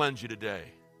wants to cleanse you today.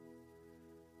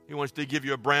 He wants to give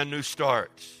you a brand new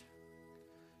start.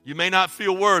 You may not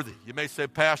feel worthy. You may say,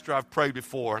 Pastor, I've prayed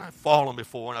before, and I've fallen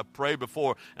before, and I've prayed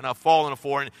before, and I've fallen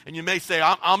before. And you may say,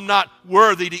 I'm not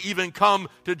worthy to even come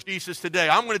to Jesus today.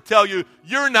 I'm going to tell you,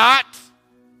 you're not,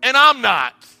 and I'm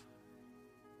not.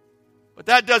 But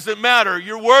that doesn't matter.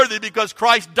 You're worthy because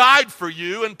Christ died for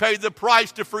you and paid the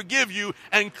price to forgive you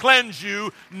and cleanse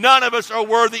you. None of us are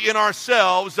worthy in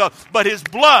ourselves, but His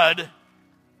blood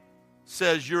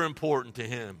says you're important to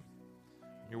Him.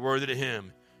 You're worthy to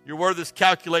Him. Your worth is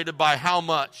calculated by how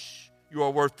much you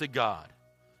are worth to God.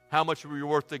 How much are you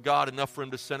worth to God? Enough for Him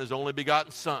to send His only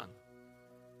begotten Son.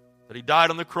 That He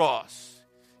died on the cross.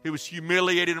 He was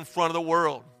humiliated in front of the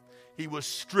world. He was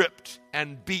stripped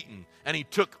and beaten. And He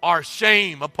took our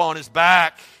shame upon His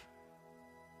back.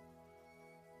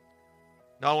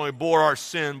 Not only bore our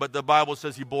sin, but the Bible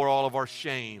says He bore all of our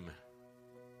shame.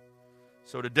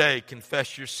 So today,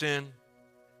 confess your sin.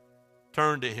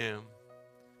 Turn to Him.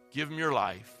 Give Him your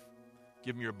life.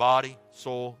 Give Him your body,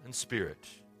 soul, and spirit.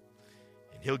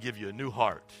 And He'll give you a new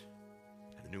heart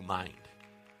and a new mind.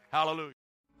 Hallelujah.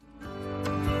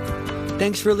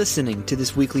 Thanks for listening to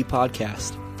this weekly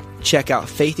podcast. Check out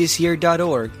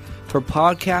faithishere.org for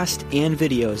podcasts and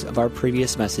videos of our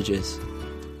previous messages.